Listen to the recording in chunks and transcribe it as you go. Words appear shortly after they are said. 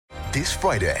This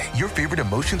Friday, your favorite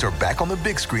emotions are back on the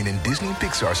big screen in Disney and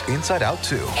Pixar's Inside Out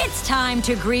 2. It's time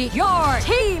to greet your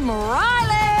Team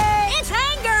Riley. It's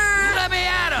anger. Let me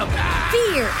at him.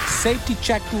 Fear. Safety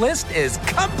checklist is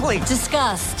complete.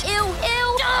 Disgust. Ew,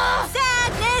 ew.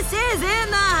 Sadness is in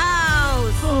the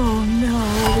house. Oh, no.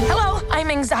 Hello, I'm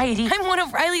anxiety. I'm one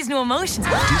of Riley's new emotions.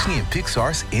 Disney and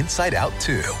Pixar's Inside Out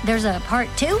 2. There's a part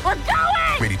 2? We're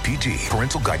going! Rated PG.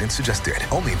 Parental guidance suggested.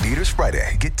 Only in theaters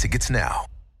Friday. Get tickets now.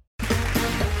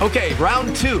 Okay,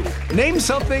 round 2. Name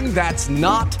something that's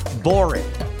not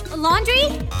boring. A laundry?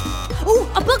 Ooh,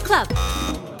 a book club.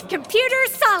 Computer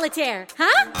solitaire,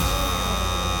 huh?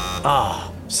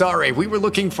 Ah, sorry, we were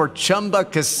looking for Chumba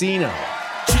Casino.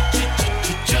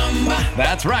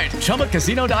 That's right,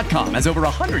 ChumbaCasino.com has over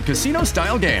 100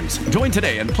 casino-style games. Join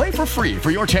today and play for free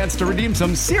for your chance to redeem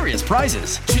some serious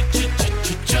prizes.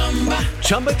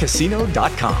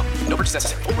 ChumbaCasino.com. No purchase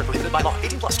necessary. Void where prohibited by law.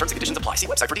 18+ terms and conditions apply. See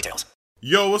website for details.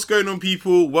 Yo, what's going on,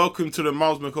 people? Welcome to the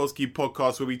Miles Mikulski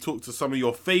podcast, where we talk to some of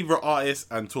your favorite artists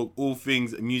and talk all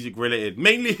things music related,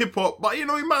 mainly hip hop, but you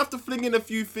know, we might have to fling in a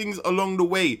few things along the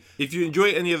way. If you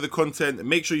enjoy any of the content,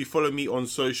 make sure you follow me on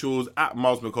socials at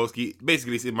Miles Mikulski.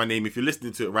 Basically, it's in my name. If you're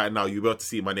listening to it right now, you'll be able to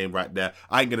see my name right there.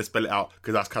 I ain't gonna spell it out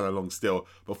because that's kind of long still,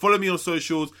 but follow me on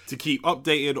socials to keep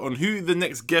updated on who the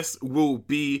next guest will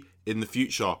be in the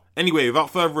future. Anyway,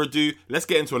 without further ado, let's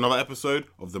get into another episode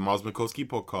of the Miles Mikulski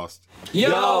podcast.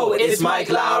 Yo, it's Mike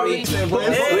Lowry.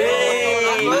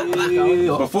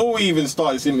 Before we even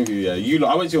start this interview,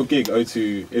 I went to your gig,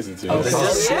 O2, isn't it? I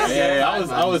was there. I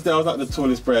was like the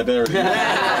tallest bred there.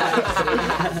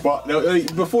 But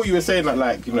before you were saying that,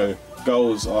 like, you know,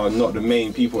 girls are not the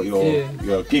main people at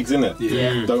your gigs, innit?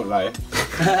 Yeah. Don't lie.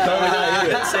 Say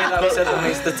that. We said the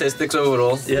main statistics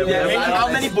overall. How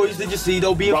many boys did you see?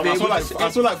 There'll be a I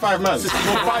saw like 5 man. I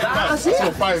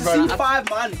saw 5 man. See 5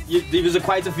 man. There was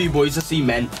quite a few boys to see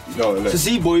men. No. To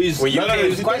see boys.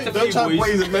 There's quite a few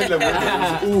boys and men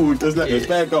level. Ooh, there's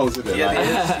bare girls in there. Yeah,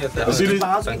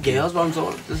 and girls, but I'm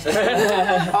sort of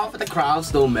half of the crowd's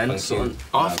still men.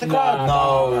 Half the crowd?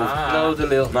 No, the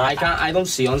little. I don't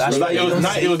see on.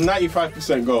 It was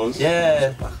 95% girls.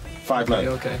 Yeah. 5 men.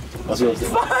 Okay. That's what I'm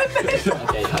saying.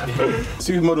 5 men.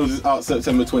 Supermodels is out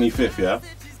September 25th, yeah?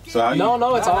 So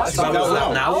No, it's out. It's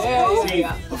out now.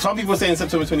 Yeah. Some people are saying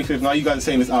September 25th. Now you guys are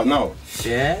saying it's out now.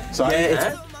 Yeah. So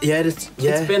It's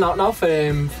been out now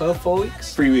for 4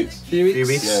 weeks. 3 weeks. 3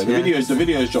 weeks. Yeah, the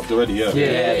video's dropped already. Yeah.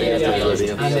 And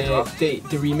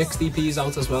the remix EP is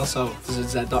out as well. So there's a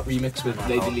Z-Dot remix with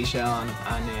Lady Leisha and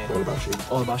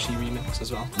All About She remix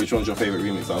as well. Which one's your favourite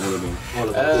remix out of all of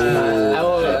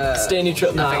them? Stay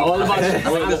neutral. All About She.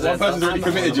 One person's already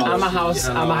committed. You know? I'm a house.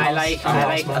 I like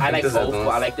both. But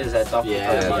I like the Z-Dot.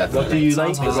 Yeah. What do you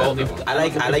like? I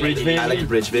like the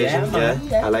bridge version.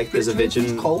 Yeah. I like there's a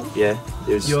vision. Yeah.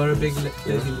 You're a big Lady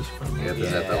Leisha fan. Yeah, the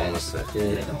Z-Dot one was sick.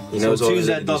 Yeah. He knows all the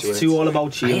Z-Dots, 2 All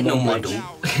About You. I know my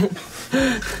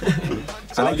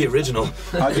I like the original.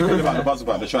 How do you feel about the buzz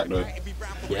about the track though?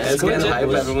 Yeah, it's getting hype.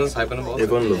 Everyone's hyping about it.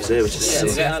 Everyone loves it, which is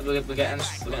sick. We're getting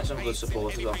some good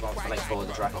support as well for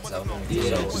the track itself.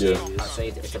 I'd say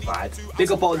it's a vibe.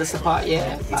 Big up all the support,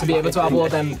 to be able to have all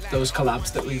those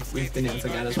collabs that we've been able to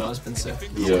get as well has been sick.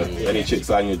 Yeah. Any chicks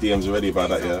lying your DMs already about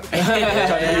that, yeah?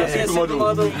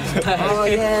 Supermodel. Oh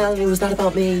yeah, was that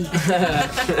about me?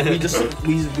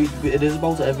 It is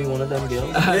about every one of them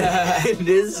girls. It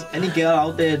is. Any girl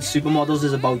out there, Supermodels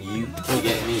is about you. You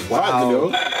get me?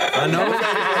 Wow. I know.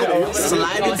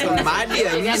 Slide into my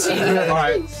DMs.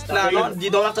 Alright. Nah, you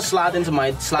don't have to slide into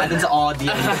our DMs.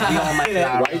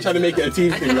 Why are you trying to make it a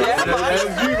team thing?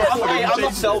 I'm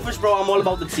not selfish, bro. I'm all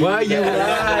about the team. Why are you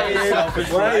lying?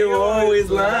 Why are you always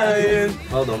lying?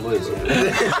 Well done, boys.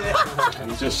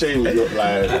 It's just shame you look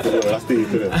like that's deep,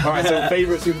 isn't it? Alright, so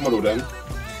favourite supermodel then?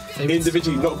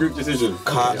 Individually, not group decision.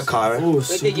 Cara. Your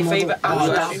favourite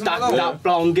that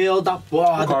blonde girl, the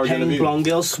peng blonde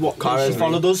girl, she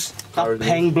followed us. That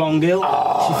peng blonde girl. She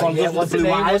followed us with the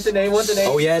blue eyes. What's the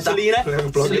name? Oh yeah, Selena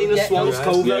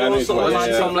Swanskova or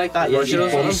something like that. Yeah,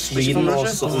 she's from Sweden or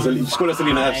something. Just call her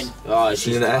Selena S. Oh,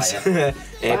 Selena S.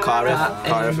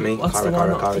 Cara for me.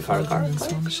 Cara.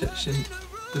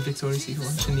 The Victoria's Secret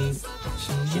one.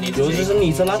 Sinead. Yours isn't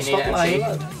Nita, lad. Stop lying.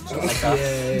 Yeah.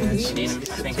 I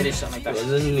think it is something like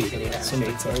that. Some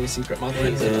Victoria's Secret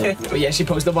model. But yeah, she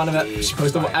posted one of it.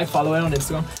 I follow her on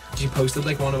Instagram. She posted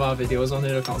like one of our videos on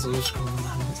her account. So I was scrolling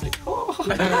and I was like, oh.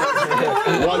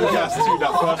 One gas, two,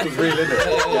 that first was real, innit?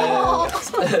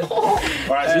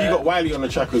 Alright, so you got Wiley on the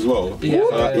track as well.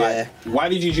 Yeah. Why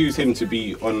did you choose him to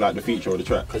be on like the feature of the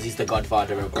track? Because he's the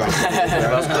godfather of grime.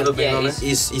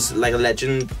 He's like a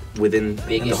legend within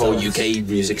the whole UK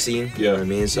music scene. You know what I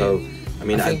mean? So, I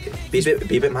mean, I'd be a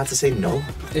bit mad to say no.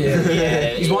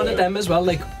 Yeah. He's one of them as well,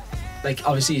 like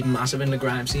obviously he's massive in the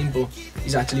grime scene, but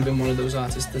he's actually been one of those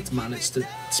artists that's managed to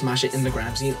smash it in the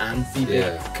grime scene and be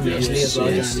big commercially as well,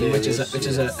 you know what I mean? Which is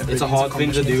a it's a hard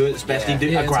thing to do,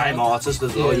 especially a grime artist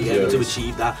as well. You get to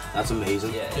achieve that. That's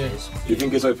amazing. Do you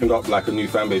think it's opened up like a new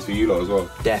fan base for you lot as well?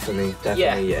 Definitely.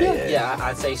 Yeah,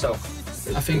 I'd say so.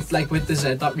 I think like with the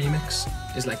Z Dot remix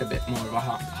is like a bit more of a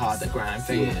harder grime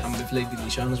thing, and with Lady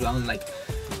Leisha on as well, and like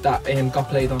that got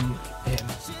played on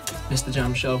Mr.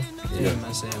 Jam show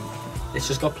as it's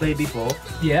just got played before.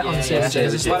 Yeah, on the same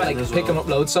days. It's like picking up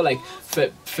loads. So like for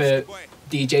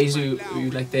DJs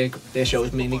who like their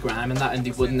shows mainly grime and that, and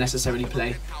they wouldn't necessarily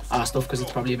play our stuff because it's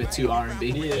probably a bit too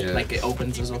R&B. Like it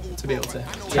opens us up to be able to.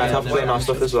 Can't have playing our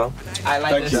stuff as well. I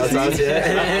like this.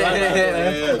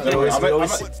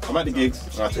 I'm at the gigs.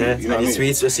 You know, it's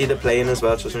sweet to see the playing as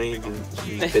well. Trust me, you've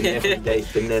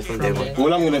been there from day one.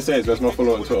 All I'm gonna say is, where's my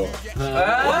follow on Twitter?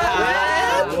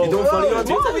 You don't follow you on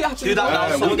Twitter? Do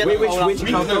that now. Which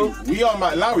account? We are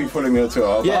Matt Lowry following me on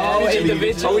Twitter.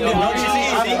 Individually.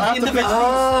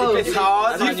 Oh, it's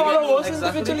hard. Do you follow us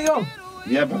individually on?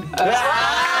 Yeah, man.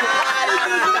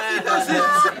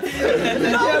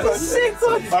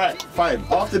 Alright, fine.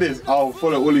 After this, I'll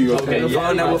follow all of you. Okay,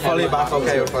 we'll follow you back.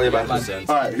 Okay, we'll follow you back.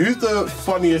 Alright, who's the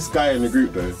funniest guy in the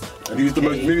group though? And who's the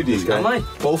most moody? Am I?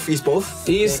 Both. He's both.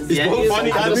 He's both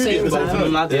funny and moody at the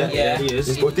same time. Yeah, he is.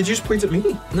 Did you just point at me?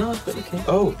 No, it's okay.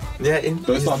 Oh, yeah.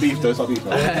 Don't start beef, man.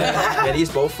 Yeah, he's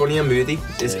both funny and moody.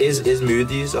 His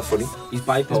moodies are funny. He's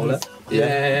bipolar.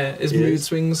 Yeah, his mood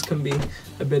swings can be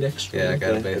a bit extra. Yeah, I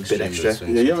get a bit extra.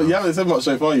 Yeah, you haven't said much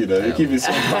so far, you know. You keep it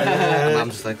so quiet. I'm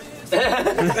just like...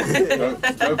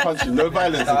 no punching, no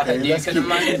violence, okay? Let's keep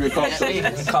it calm.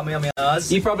 Call me on my ass.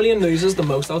 He probably loses the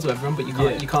most out of everyone, but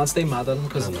you can't stay mad at him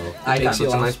because I am such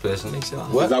a nice person. Is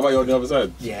that why you're on the other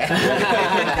side?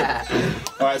 Yeah.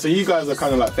 Alright, so you guys are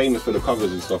kind of like famous for the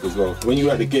covers and stuff as well. When you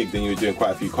were at the gig, then you were doing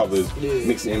quite a few covers,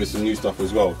 mixing in with some new stuff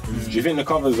as well. Do you think the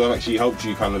covers have actually helped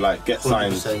you kind of like get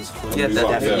signed? Yeah,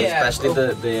 definitely. Especially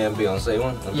the Beyonce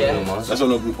one. That's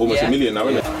on almost 1 million now,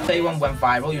 isn't it? Beyonce one went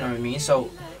viral, you know what I mean? So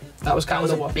that was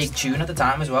a big tune at the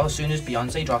time as well. As soon as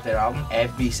Beyonce dropped their album,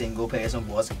 every single person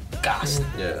was gassed.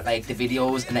 Like the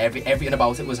videos and everything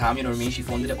about it was ham, you know what I mean? She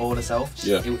funded it all herself.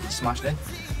 It smashed it.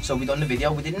 So we done the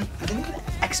video. I didn't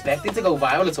expect it to go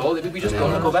viral at all. We just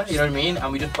done the cover, you know what I mean?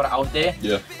 And we just put it out there.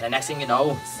 And the next thing you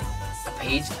know, a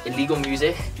page, illegal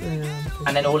music,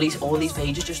 and then all these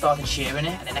pages just started sharing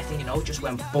it, and the next thing you know, it just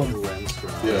went boom,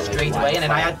 straight away. And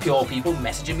then I had pure people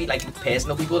messaging me, like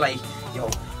personal people, like, yo,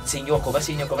 seeing your cover,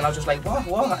 and I was just like,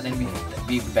 what? And then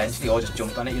we eventually all just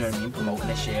jumped on it, you know what I mean, promoting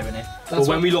it, sharing it. But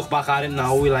when we look back at it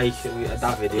now, we like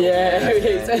that video.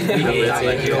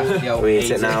 We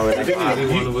hate it now.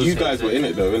 You guys were in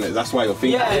it though, innit? That's why you're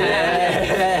thinking.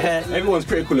 Everyone's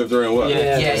critical of their own work.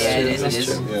 It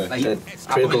is. Like, I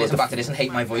probably listen back to this and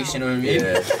hate my voice, you know what I mean?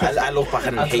 I look back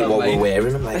and hate what we're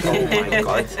wearing. I'm like, oh my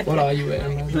god. What are you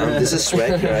wearing? This is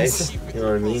swag, right? You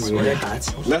know what I mean? You wear a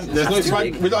hat. There's no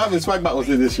swag. We're not having swag battles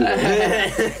in this year.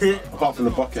 Apart from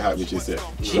the bucket hat, which is it.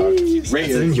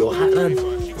 Rated. Your hat, man.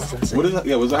 What does that?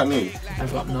 Yeah, what does that mean?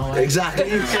 I've got no idea.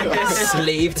 Exactly.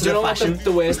 Slave to the fashion.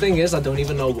 The worst thing is, I don't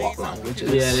even know what language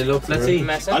it is. Yeah, it looks. Let's see.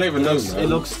 I don't even know. It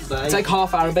looks. It's like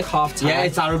half Arabic, half Thai. Yeah,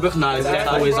 it's Arabic now. It's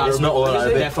definitely Arabic. It's not all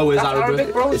Arabic. Definitely is Arabic.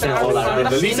 It's not all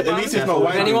Arabic. At least it's not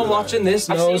white. If anyone watching this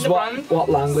knows what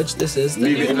language this is,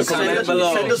 leave it in the comments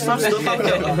below. Send us some stuff.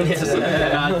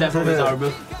 Definitely is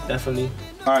Arabic. Definitely.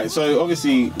 Alright, so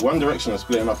obviously One Direction are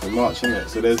splitting up in March, isn't it?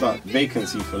 So there's that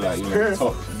vacancy for like, you know,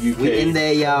 top UK. We in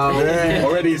there, y'all.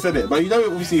 Already said it, but you know,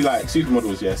 obviously like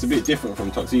Supermodels, it's a bit different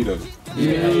from Tuxedo.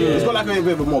 It's got like a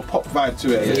bit of a more pop vibe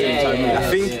to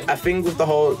it. I think with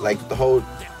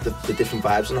the different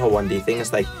vibes and the whole 1D thing,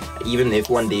 it's like even if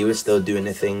 1D was still doing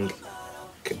a thing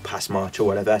past March or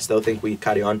whatever, I still think we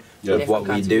carry on with what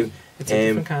we do. It's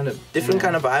a different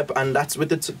kind of vibe, and that's with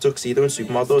the Tuxedo and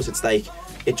Supermodels. It's like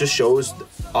it just shows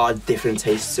our different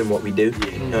tastes in what we do.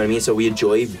 You know what I mean? So we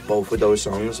enjoy both of those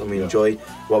songs, and we enjoy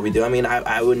what we do. I mean,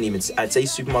 I wouldn't even. I'd say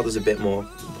Supermodel's a bit more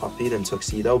poppy than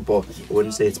Tuxedo, but I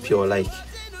wouldn't say it's pure like,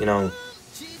 you know.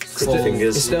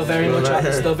 Fingers. It's still very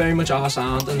much our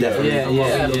sound. And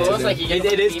of course, like it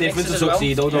is different to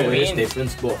Tuxedo, though. It is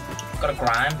different, but got a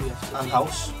grime and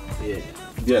house.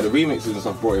 Yeah, the remixes and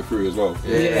stuff brought it through as well.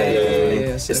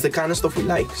 It's the kind of stuff we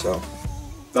like, so.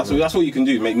 That's what you can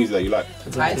do. Make music that you like.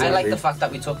 I like the fact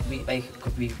that we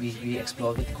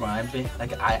explored with the grime bit.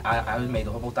 Like I was made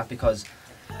up about that because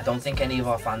I don't think any of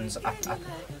our fans at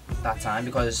that time,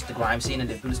 because the grime scene in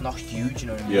Liverpool is not huge. You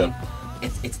know what I mean? Yeah.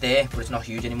 It's there, but it's not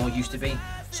huge anymore. It used to be.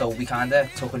 So we kind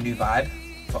of took a new vibe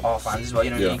for our fans as well. You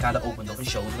know what I mean? Kind of opened up and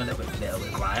showed them a little bit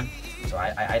of grime. So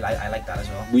I like that as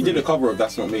well. We did a cover of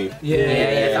That's Not Me.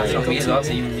 Yeah, That's Not Me as well.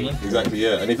 So you know what I mean? Exactly.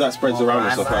 Yeah. And if that spreads around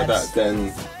and stuff like that,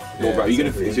 then. More grime.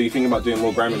 So you thinking about doing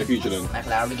more grime in the future then? Like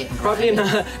LOWRY getting probably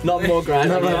not more grime.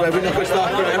 We're not going to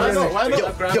start grime. Why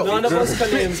not? None of us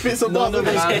can spit some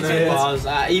bars.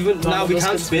 Even now we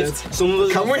can't spit. Some of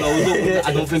us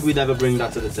I don't think we'd ever bring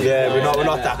that to the table. Yeah, we're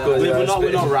not that good.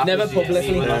 We're not rappers. Never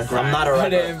publicly. I'm not a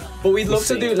rapper. But we'd love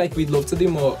to do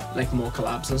more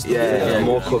collabs and stuff. Yeah,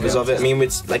 more covers of it. I mean,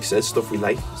 it's like I said, stuff we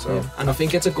like. So. Yeah. And I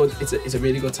think it's a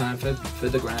really good time for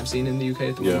the grime scene in the UK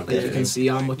at the moment. Like, you can see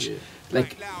how much.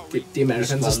 Like the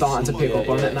Americans are starting to pick up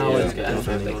on it now, and I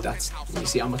feel like that's you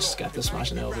see how much Skepta's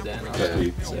smashing it over there now.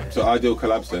 Exactly. So ideal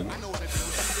collabs then.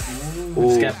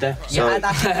 Skepta. Yeah,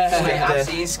 I've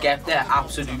seen Skepta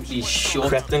absolutely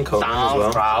shut down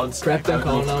crowds. Crept and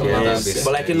Conan.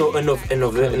 But like in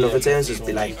other terms, it'd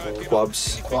be like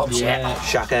Quabs,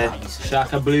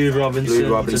 Shaka, Blue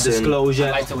Robinson,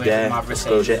 Disclosure,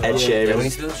 Disclosure, Ed Sheeran,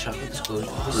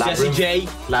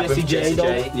 Jesse J,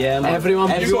 though. Yeah, everyone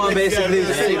basically.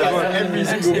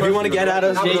 If you want to get at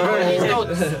us,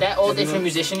 they're all different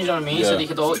musicians. You know what I mean? So they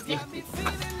could all.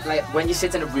 Like when you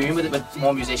sit in a room with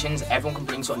more musicians, everyone can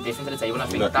bring something different to the table, and I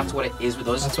think that's what it is with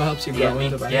us. That's what helps you grow.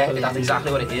 Yeah, that's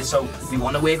exactly what it is. So we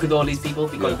want to work with all these people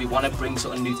because we want to bring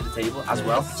something new to the table as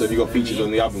well. So have you got features on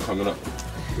the album coming up?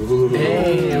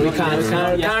 Hey, we can't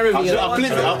reveal.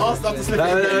 I'll ask that to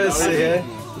slip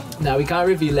in. No, we can't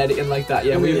reveal anything like that.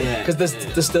 Yeah, because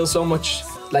there's still so much.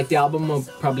 Like the album will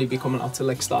probably be coming out to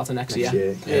like start of next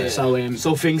year. Yeah.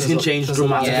 So things can change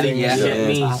dramatically.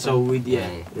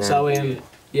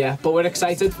 Yeah, but we're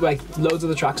excited. Like loads of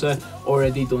the tracks are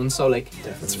already done, so like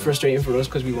it's frustrating for us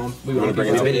because we want to bring it.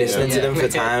 We've been listening to them for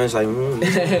time. It's like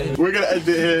we're gonna end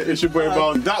it here. It's your boy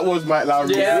Bound. That was Mike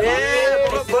LOWRY.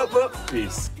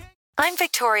 Peace. I'm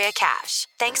Victoria Cash.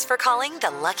 Thanks for calling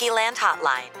the Lucky Land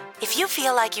Hotline. If you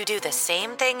feel like you do the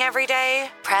same thing every day,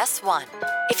 press 1.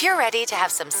 If you're ready to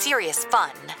have some serious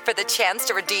fun for the chance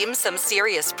to redeem some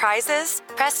serious prizes,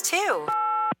 press 2.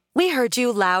 We heard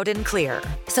you loud and clear.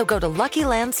 So go to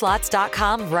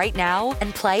LuckyLandSlots.com right now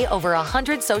and play over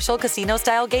 100 social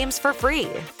casino-style games for free.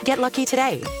 Get lucky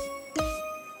today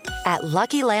at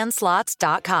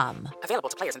LuckyLandSlots.com. Available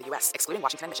to players in the U.S., excluding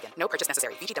Washington and Michigan. No purchase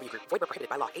necessary. VGW Group. Void where prohibited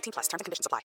by law. 18+. Terms and conditions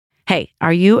apply. Hey,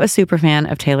 are you a super fan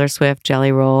of Taylor Swift,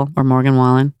 Jelly Roll, or Morgan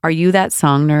Wallen? Are you that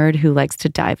song nerd who likes to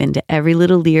dive into every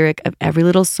little lyric of every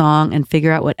little song and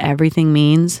figure out what everything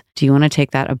means? Do you want to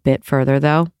take that a bit further,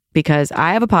 though? Because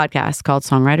I have a podcast called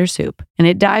Songwriter Soup, and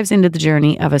it dives into the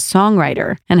journey of a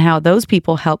songwriter and how those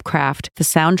people help craft the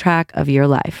soundtrack of your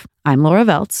life. I'm Laura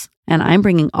Veltz, and I'm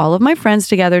bringing all of my friends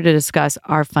together to discuss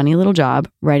our funny little job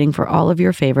writing for all of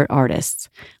your favorite artists.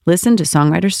 Listen to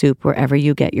Songwriter Soup wherever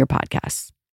you get your podcasts.